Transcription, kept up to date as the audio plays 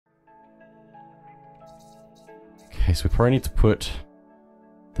Okay, so we probably need to put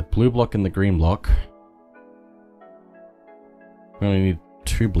the blue block in the green block. We only need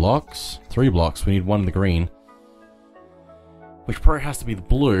 2 blocks? 3 blocks. We need 1 in the green. Which probably has to be the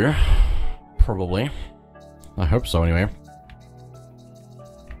blue. Probably. I hope so, anyway.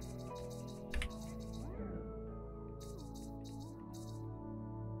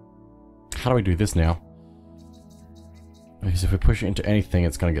 How do we do this now? Because if we push it into anything,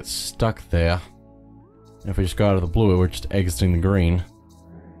 it's going to get stuck there. And if we just go out of the blue, we're just exiting the green.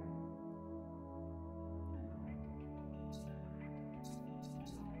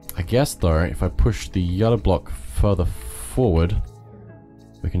 I guess, though, if I push the yellow block further forward,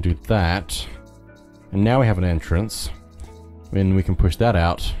 we can do that. And now we have an entrance. Then we can push that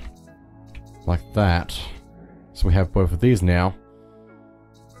out. Like that. So we have both of these now.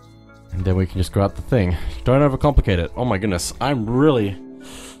 And then we can just go out the thing. Don't overcomplicate it. Oh my goodness. I'm really...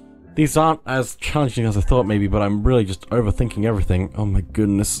 These aren't as challenging as I thought maybe, but I'm really just overthinking everything. Oh my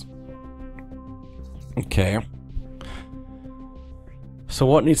goodness. Okay. So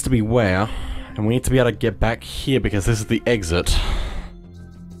what needs to be where? And we need to be able to get back here because this is the exit.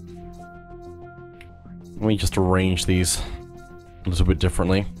 Let me just arrange these a little bit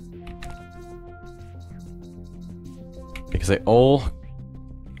differently. Because they all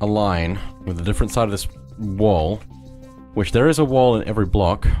align with a different side of this wall, which there is a wall in every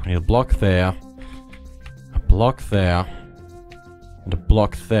block. I need a block there, and a block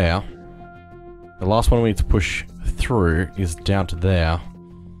there. The last one we need to push through is down to there.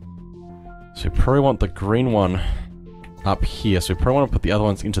 So we probably want the green one up here, so we probably want to put the other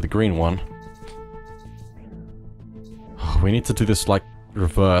ones into the green one. Oh, we need to do this like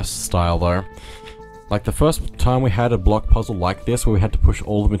reverse style though. Like the first time we had a block puzzle like this where we had to push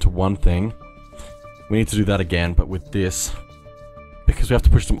all of them into one thing. We need to do that again, but with this. Because we have to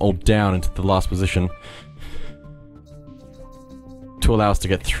push them all down into the last position to allow us to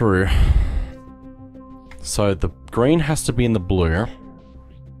get through. So the green has to be in the blue.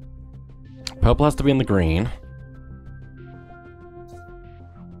 Purple has to be in the green.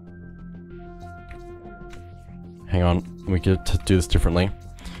 Hang on, we get to do this differently.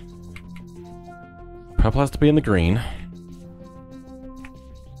 Purple has to be in the green.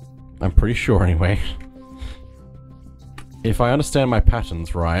 I'm pretty sure anyway. If I understand my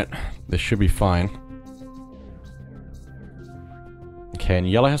patterns right, this should be fine. Okay, and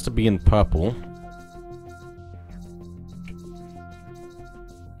yellow has to be in purple.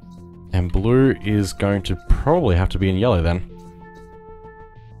 And blue is going to probably have to be in yellow then.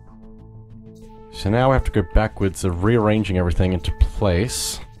 So now we have to go backwards of rearranging everything into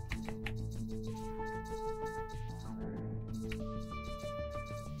place.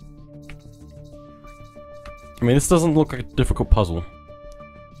 I mean, this doesn't look like a difficult puzzle.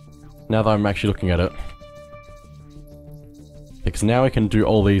 Now that I'm actually looking at it. Because now we can do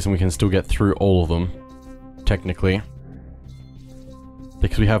all these and we can still get through all of them. Technically.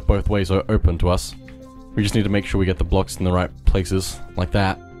 Because we have both ways open to us. We just need to make sure we get the blocks in the right places. Like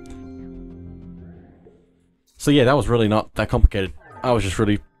that. So yeah, that was really not that complicated. I was just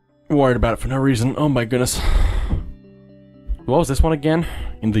really worried about it for no reason. Oh my goodness. What was this one again?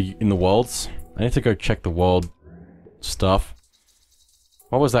 In the worlds? I need to go check the world stuff.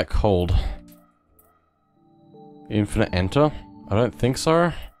 What was that called? Infinite enter? I don't think so.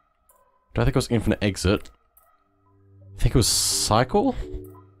 I don't think it was infinite exit. I think it was cycle?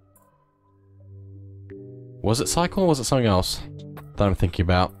 Was it cycle or was it something else that I'm thinking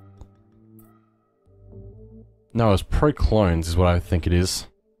about? No, it was pro clones is what I think it is.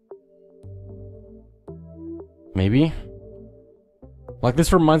 Maybe? Like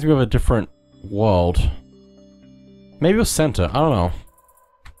this reminds me of a different world. Maybe it was center, I don't know.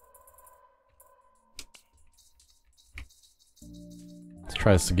 Let's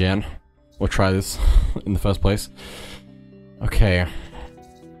try this again. We'll try this in the first place. Okay.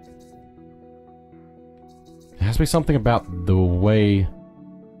 There has to be something about the way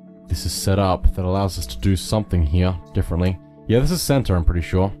this is set up that allows us to do something here differently. Yeah, this is center, I'm pretty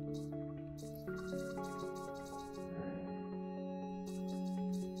sure.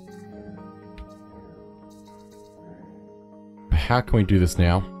 How can we do this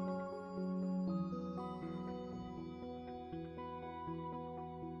now?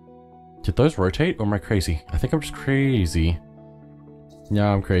 Did those rotate or am I crazy? I think I'm just crazy.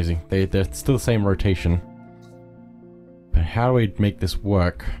 Yeah, I'm crazy. They're still the same rotation. But how do we make this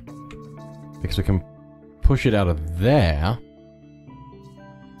work? Because we can push it out of there.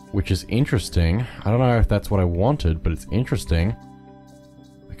 Which is interesting. I don't know if that's what I wanted, but it's interesting.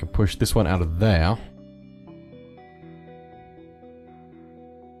 I can push this one out of there.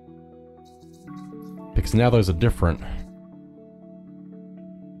 Because now those are different.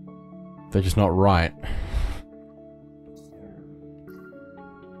 They're just not right.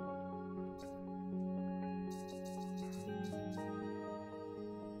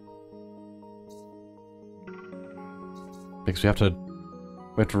 Because we have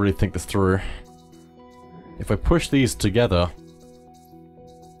to really think this through. If I push these together,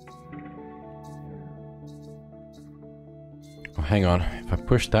 oh, hang on. If I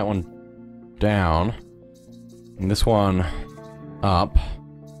push that one down and this one up,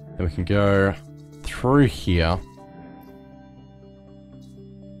 then we can go through here,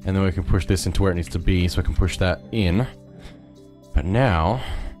 and then we can push this into where it needs to be, so I can push that in. But now,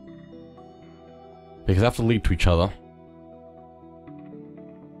 because they have to lead to each other,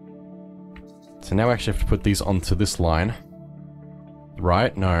 so now I actually have to put these onto this line.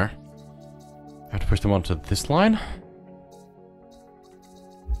 Right? No. I have to push them onto this line?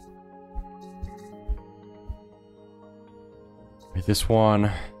 With this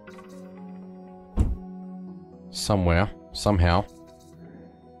one somewhere, somehow.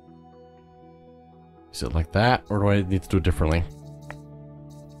 Is it like that, or do I need to do it differently?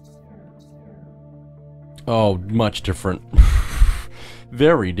 Oh, much different.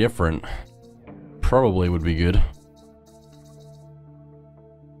 Very different. Probably would be good.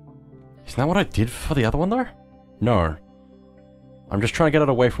 Isn't that what I did for the other one though? No. I'm just trying to get it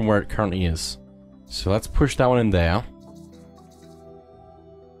away from where it currently is. So let's push that one in there.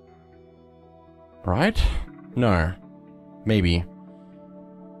 Right? No. Maybe.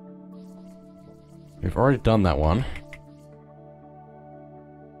 We've already done that one.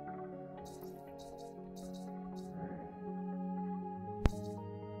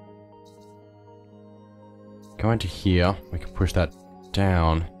 Go into here. We can push that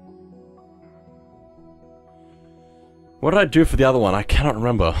down. What did I do for the other one? I cannot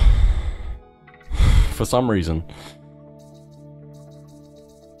remember. For some reason.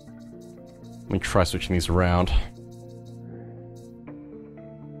 Let me try switching these around.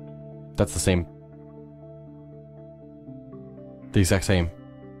 That's the same. The exact same.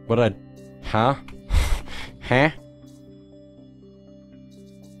 What did I... Huh? Huh?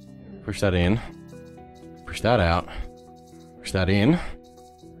 Push that in. Push that out. Push that in.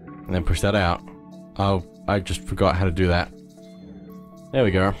 And then push that out. Oh, I just forgot how to do that. There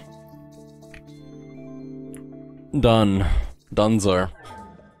we go. Done. Donezo.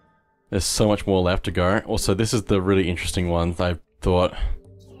 There's so much more left to go. Also, this is the really interesting one I thought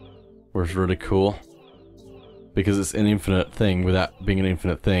was really cool. Because it's an infinite thing without being an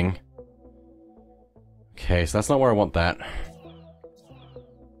infinite thing. Okay, so that's not where I want that.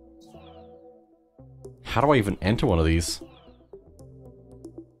 How do I even enter one of these?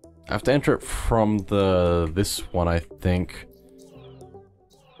 I have to enter it from this one, I think.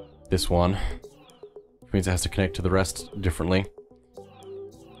 This one. Which means it has to connect to the rest differently.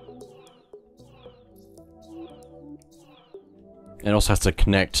 It also has to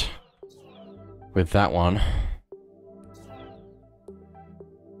connect with that one.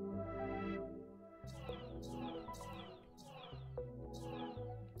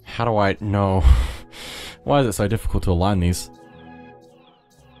 How do I know? Why is it so difficult to align these?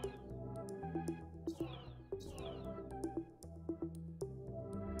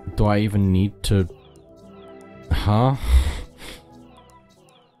 Do I even need to... Huh?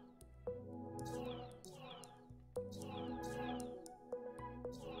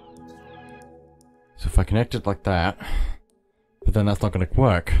 So if I connect it like that, but then that's not going to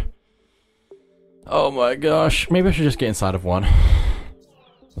work. Oh my gosh, maybe I should just get inside of one.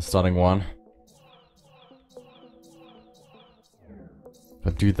 The starting one. If I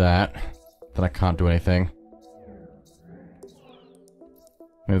do that, then I can't do anything.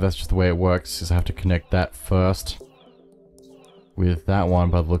 Maybe that's just the way it works, is I have to connect that first with that one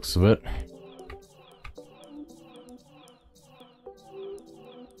by the looks of it.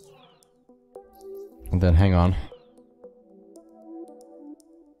 And then hang on.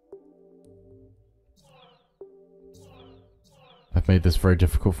 I've made this very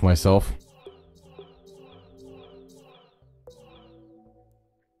difficult for myself.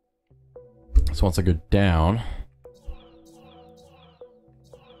 So once I go down,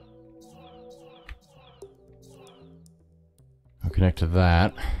 I'll connect to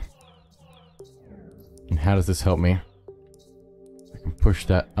that. And how does this help me? I can push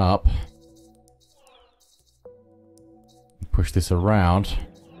that up. Push this around.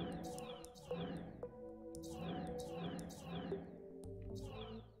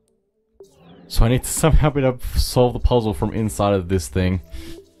 So I need to somehow be able to solve the puzzle from inside of this thing.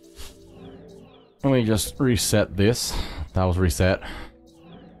 Let me just reset this. That was reset.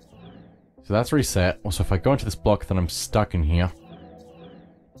 So So that's reset. Also, if I go into this block, then I'm stuck in here.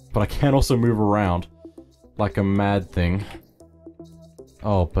 But I can also move around like a mad thing.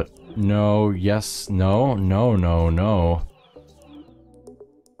 Oh, but no, yes, no, no, no, no.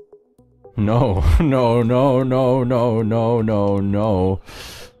 No, no, no, no, no, no, no, no.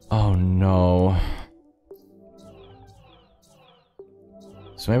 Oh, no.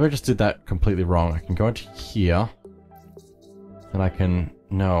 So maybe I just did that completely wrong. I can go into here. And I can...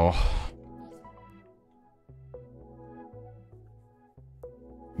 No.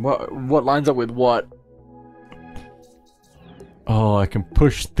 What lines up with what? Oh, I can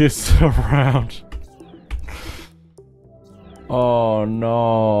push this around. Oh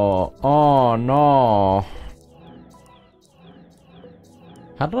no. Oh no.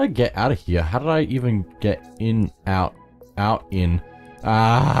 How did I get out of here? How did I even get in, out, in?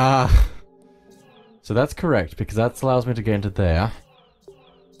 Ah. So that's correct, because that allows me to get into there.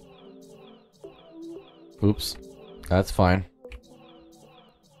 Oops. That's fine.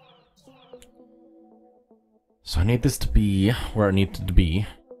 So I need this to be where it needed to be.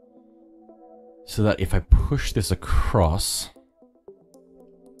 So that if I push this across...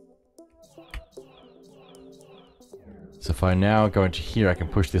 So if I now go into here, I can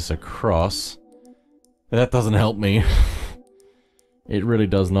push this across. That doesn't help me. It really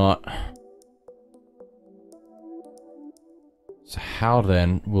does not. So how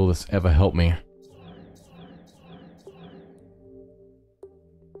then will this ever help me?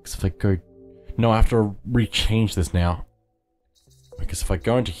 Because if I go... No, I have to rechange this now. Because if I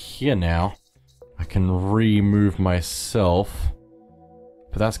go into here now, I can remove myself.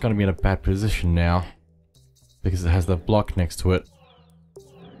 But that's going to be in a bad position now. Because it has the block next to it.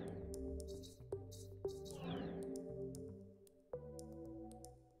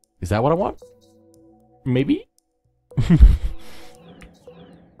 Is that what I want? Maybe?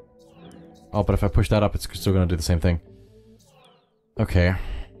 Oh, but if I push that up, it's still going to do the same thing. Okay.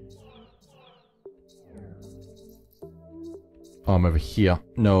 Oh, I'm over here.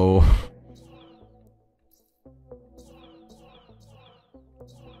 No.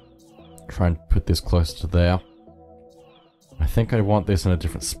 Try and put this closer to there. I think I want this in a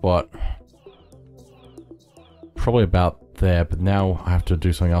different spot. Probably about there, but now I have to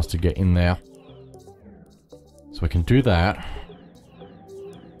do something else to get in there. So I can do that.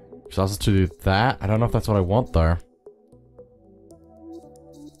 Which allows us to do that. I don't know if that's what I want, though.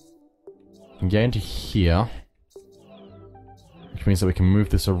 I can get into here. Which means that we can move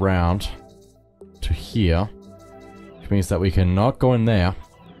this around to here. Which means that we can not go in there.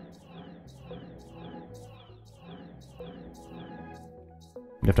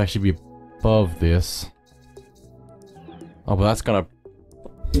 We have to actually be above this. Oh, but that's gonna...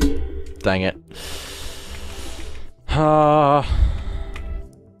 Dang it. I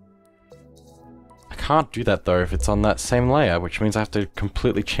can't do that though if it's on that same layer, which means I have to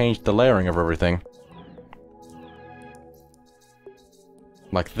completely change the layering of everything.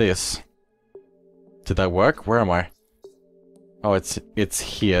 Like this. Did that work? Where am I? Oh, it's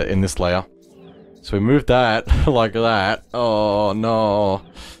here in this layer. So we move that like that. Oh no.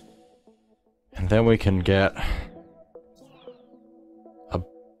 And then we can get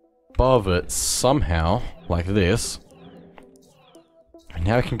above it somehow, like this. And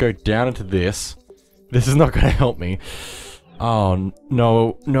now I can go down into this. This is not going to help me. Oh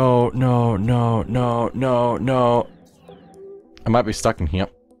no, no, no, no, no, no, no. I might be stuck in here.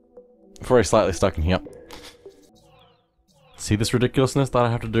 Very slightly stuck in here. See this ridiculousness that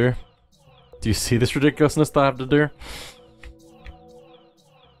I have to do? Do you see this ridiculousness that I have to do?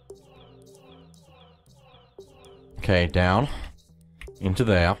 Okay, down. Into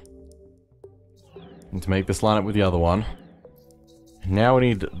there. Need to make this line up with the other one. And now we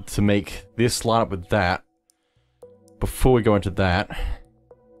need to make this line up with that. Before we go into that.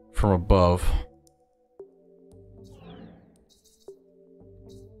 From above.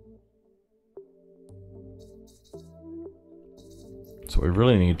 So what we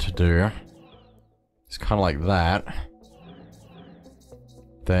really need to do is kind of like that.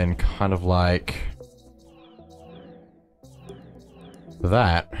 Then kind of like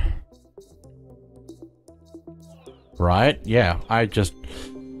that. Right? Yeah, I just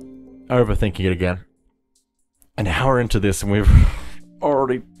overthinking it again. An hour into this and we've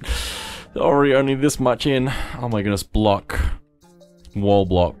already only this much in. Oh my goodness, block. Wall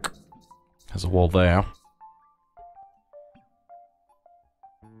block. There's a wall there.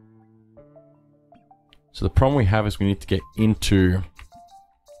 So the problem we have is we need to get into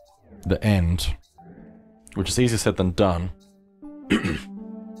the end, which is easier said than done.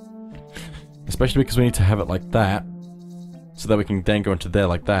 Especially because we need to have it like that, so that we can then go into there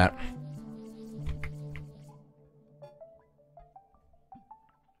like that.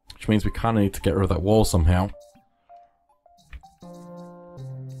 Which means we kind of need to get rid of that wall somehow.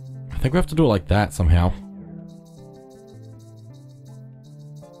 I think we have to do it like that somehow.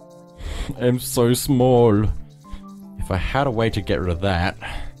 I'm so small. If I had a way to get rid of that,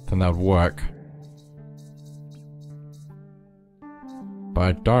 then that would work. But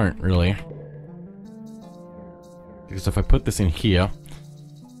I don't, really. Because if I put this in here,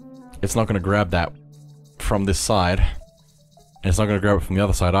 it's not going to grab that from this side. And it's not going to grab it from the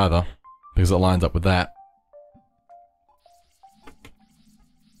other side either. Because it lines up with that.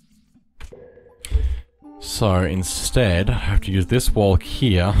 So instead, I have to use this wall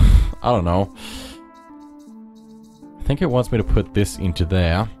here. I don't know. I think it wants me to put this into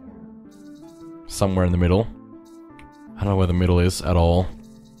there. Somewhere in the middle. I don't know where the middle is at all.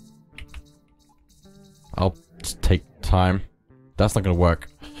 I'll just take time. That's not gonna work.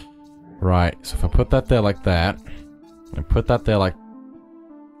 Right, so if I put that there like that, and put that there like...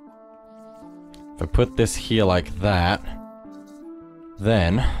 If I put this here like that,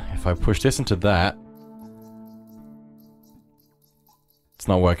 then, if I push this into that, it's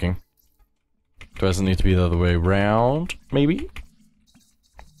not working. Does it need to be the other way around? Maybe?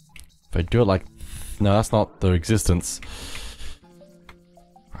 If I do it like... No, that's not the existence.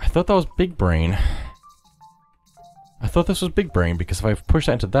 I thought that was big brain. I thought this was big brain, because if I push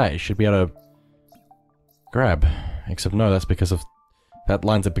that into that, it should be able to grab. Except no, that's because of... That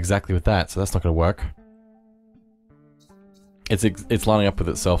lines up exactly with that, so that's not going to work. It's lining up with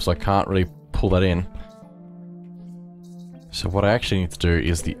itself, so I can't really pull that in. So what I actually need to do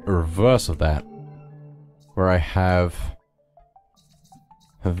is the reverse of that. Where I have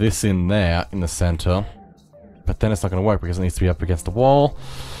this in there, in the center. But then it's not going to work because it needs to be up against the wall.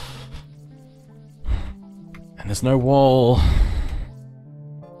 And there's no wall.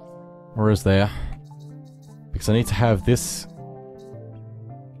 Or is there? Because I need to have this...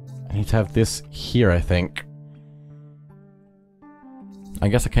 I need to have this here, I think. I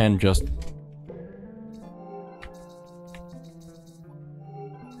guess I can just...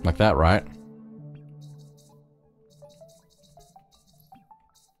 Like that, right?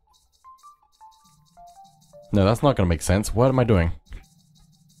 No, that's not gonna make sense. What am I doing?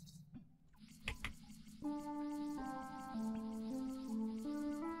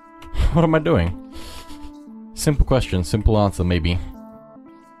 What am I doing? Simple question, simple answer, maybe.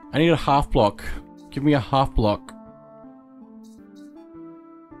 I need a half block. Give me a half block.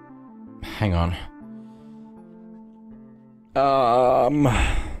 Hang on.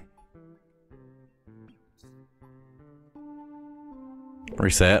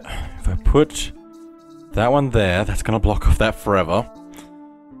 Reset. If I put that one there, that's gonna block off that forever.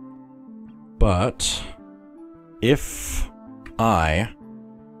 But if I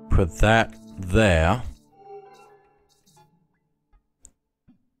put that there,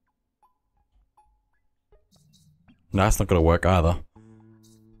 no, that's not gonna work either.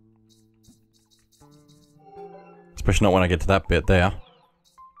 Especially not when I get to that bit there.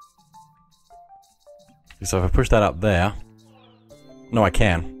 So if I push that up there... No, I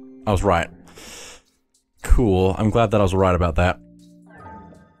can. I was right. Cool. I'm glad that I was right about that.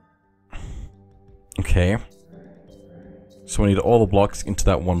 Okay. So we need all the blocks into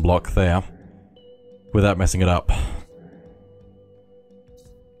that one block there. Without messing it up.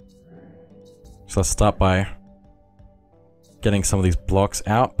 So let's start by getting some of these blocks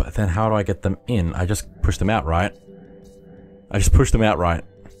out, but then how do I get them in? I just push them out, right? I just push them outright.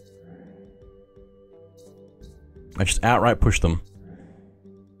 I just outright push them.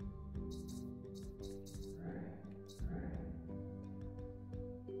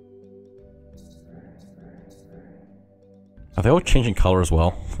 Are they all changing color as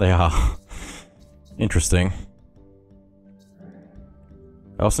well? They are. Interesting.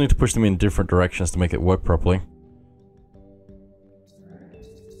 I also need to push them in different directions to make it work properly.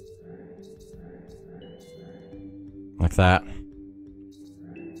 Like that.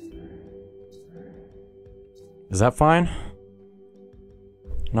 Is that fine?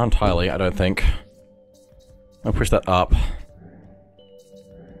 Not entirely, I don't think. I'll push that up.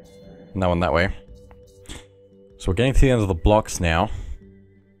 And that one that way. So we're getting to the end of the blocks now.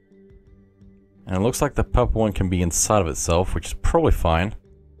 And it looks like the purple one can be inside of itself, which is probably fine.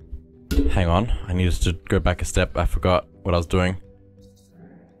 Hang on, I needed to go back a step. I forgot what I was doing.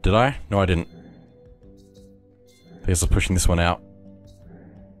 Did I? No, I didn't. I guess I was pushing this one out.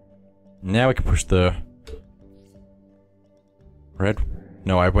 Now we can push the... red?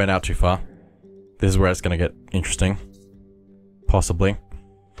 No, I went out too far. This is where it's gonna get interesting. Possibly.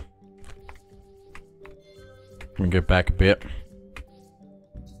 Let me go back a bit.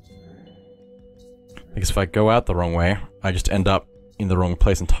 Because if I go out the wrong way, I just end up in the wrong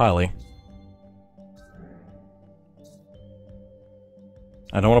place entirely.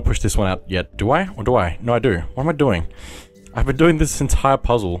 I don't want to push this one out yet. Do I? Or do I? No, I do. What am I doing? I've been doing this entire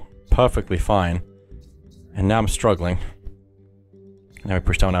puzzle perfectly fine. And now I'm struggling. Now we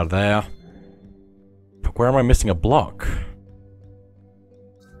push that one out of there. But where am I missing a block?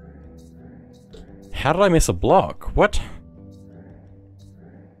 How did I miss a block? What?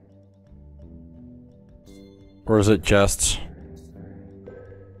 Or is it just...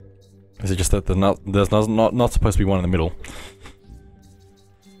 Is it just that there's not supposed to be one in the middle?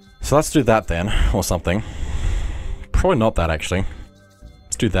 So let's do that then, or something. Probably not that, actually.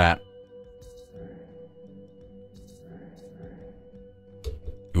 Let's do that.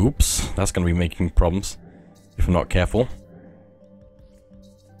 Oops, that's gonna be making problems if I'm not careful.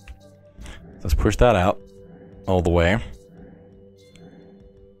 Let's push that out all the way.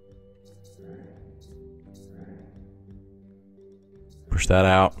 Push that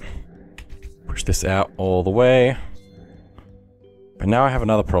out. Push this out all the way. But now I have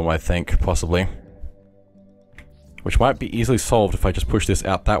another problem, I think, possibly. Which might be easily solved if I just push this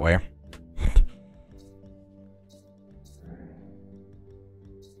out that way.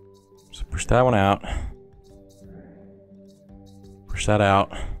 So push that one out. Push that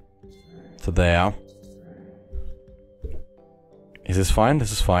out. To there. Is this fine?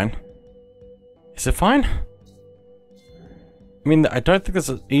 This is fine. Is it fine? I mean, I don't think there's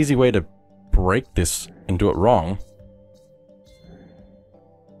an easy way to break this and do it wrong.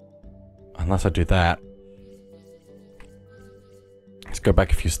 Unless I do that. Let's go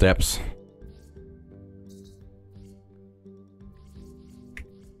back a few steps.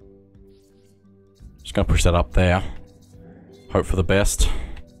 Just gonna push that up there. Hope for the best.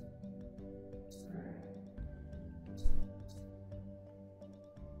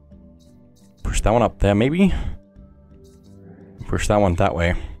 Push that one up there, maybe? Push that one that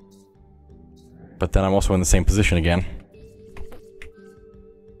way. But then I'm also in the same position again.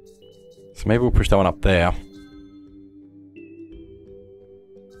 So maybe we'll push that one up there.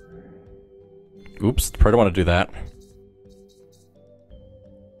 Oops, probably don't want to do that.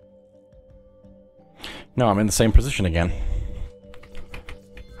 No, I'm in the same position again.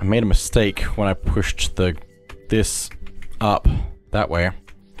 I made a mistake when I pushed this up that way.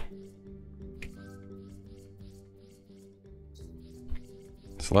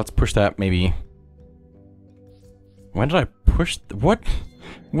 So let's push that maybe... When did I push... What?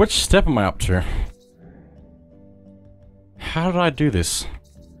 Which step am I up to? How did I do this?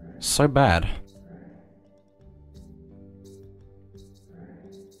 So bad.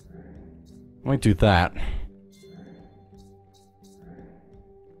 Let me do that.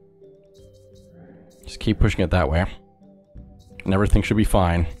 Just keep pushing it that way. And everything should be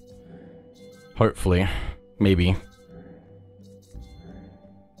fine. Hopefully. Maybe.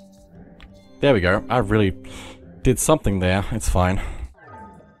 There we go. I really did something there. It's fine.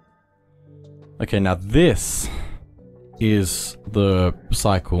 Okay, now this is the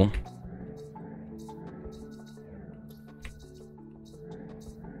cycle.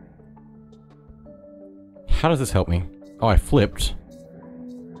 How does this help me? Oh, I flipped.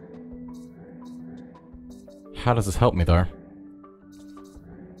 How does this help me, though?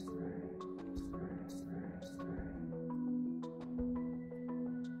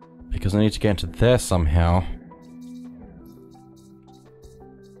 Because I need to get into there somehow.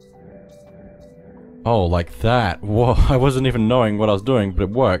 Oh, like that. Whoa, I wasn't even knowing what I was doing, but it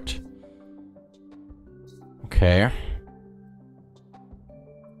worked. Okay.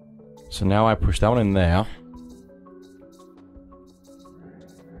 So now I push that one in there.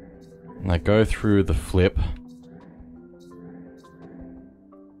 And I go through the flip.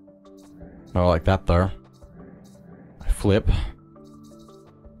 Oh, like that though. I flip.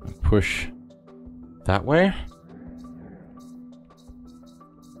 And push that way.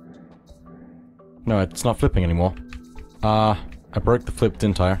 No, it's not flipping anymore. I broke the flip,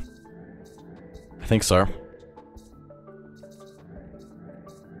 didn't I? I think so.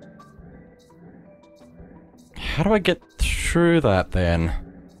 How do I get through that then?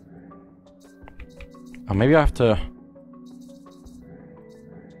 Oh, maybe I have to...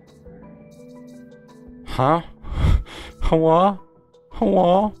 Huh? What?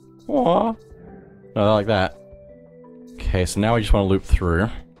 What? What? No, like that. Okay, so now I just want to loop through.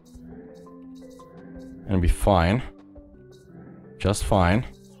 And it'll be fine. Just fine.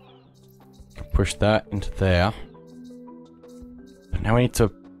 Push that into there. But now I need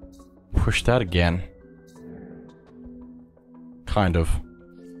to push that again. Kind of.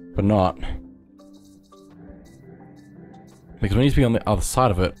 But not. Because we need to be on the other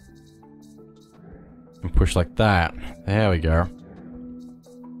side of it. And push like that. There we go.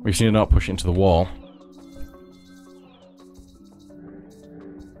 We just need to not push it into the wall.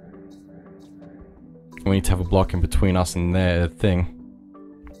 We need to have a block in between us and their thing.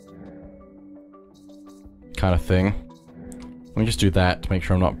 Kind of thing. Let me just do that to make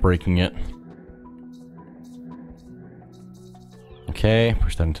sure I'm not breaking it. Okay,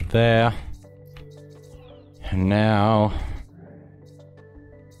 push that into there. And now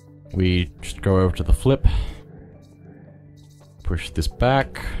we just go over to the flip. Push this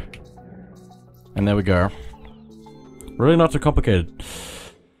back. And there we go. Really not too complicated.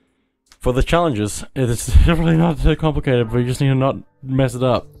 For the challenges, it's really not too complicated, but you just need to not mess it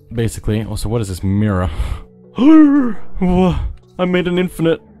up, basically. Also, what is this mirror? I made an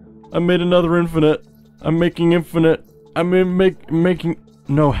infinite. I made another infinite. I'm making infinite. I'm making...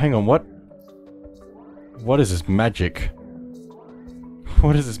 No, hang on, what? What is this magic?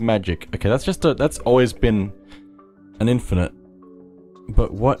 What is this magic? Okay, that's just a... That's always been an infinite.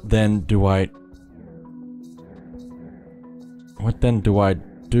 But what then do I... What then do I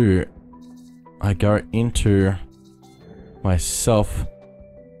do? I go into myself.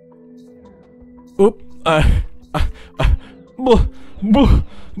 Oop!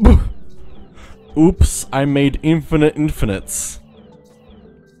 Oops! I made infinite infinites.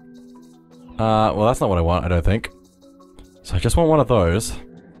 Well, that's not what I want, I don't think. So I just want one of those.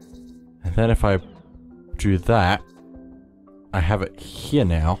 And then if I do that, I have it here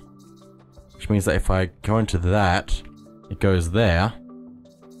now. Which means that if I go into that, it goes there.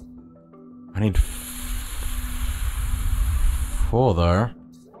 I need 4 though.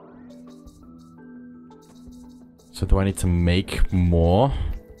 So do I need to make more?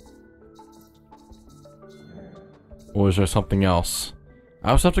 Or is there something else?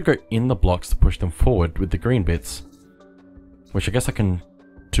 I also have to go in the blocks to push them forward with the green bits. Which I guess I can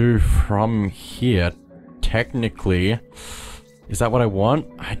do from here, technically. Is that what I want?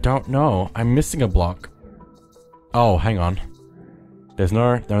 I don't know. I'm missing a block. Oh, hang on. There's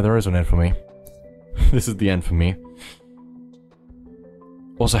no, there is an end for me. This is the end for me.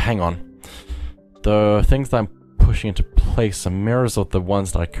 Also, hang on. The things that I'm pushing into place are mirrors of the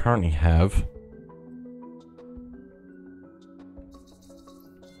ones that I currently have.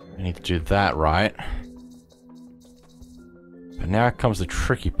 I need to do that right. But now comes the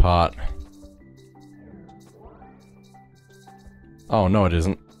tricky part. Oh, no it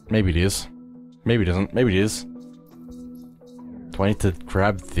isn't. Maybe it is. Maybe it isn't. Maybe it is. Do I need to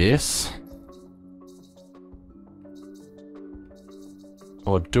grab this?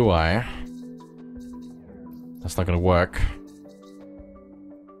 Or do I? That's not gonna work.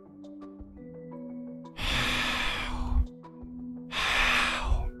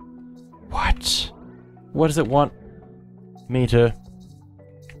 How? What? What does it want me to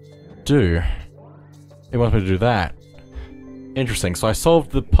do? It wants me to do that. Interesting, so I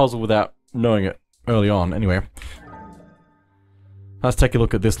solved the puzzle without knowing it early on. Anyway. Let's take a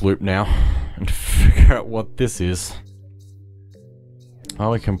look at this loop now and figure out what this is.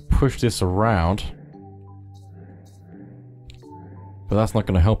 Oh, we can push this around. But that's not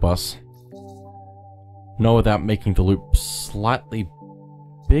going to help us. No, without making the loop slightly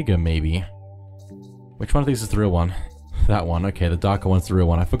bigger, maybe. Which one of these is the real one? That one. Okay, the darker one's the real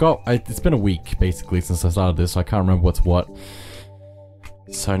one. I forgot. It's been a week, basically, since I started this, so I can't remember what's what.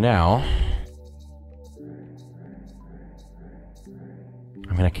 So now...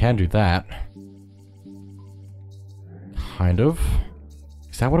 I mean, I can do that. Kind of.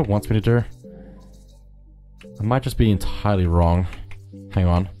 Is that what it wants me to do? I might just be entirely wrong. Hang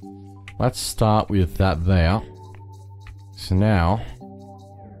on. Let's start with that there. So now,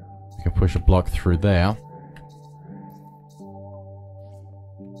 we can push a block through there.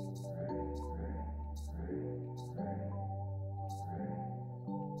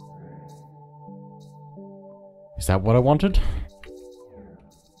 Is that what I wanted?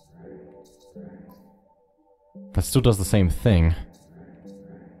 That still does the same thing.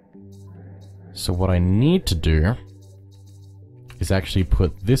 So what I need to do is actually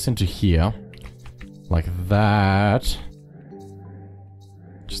put this into here, like that.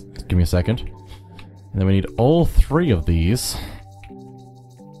 Just give me a second. And then we need all 3 of these.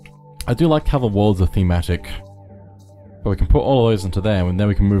 I do like how the worlds are thematic. But we can put all of those into there, and then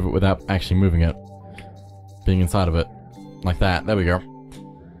we can move it without actually moving it. Being inside of it. Like that. There we go.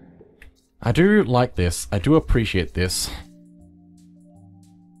 I do like this. I do appreciate this.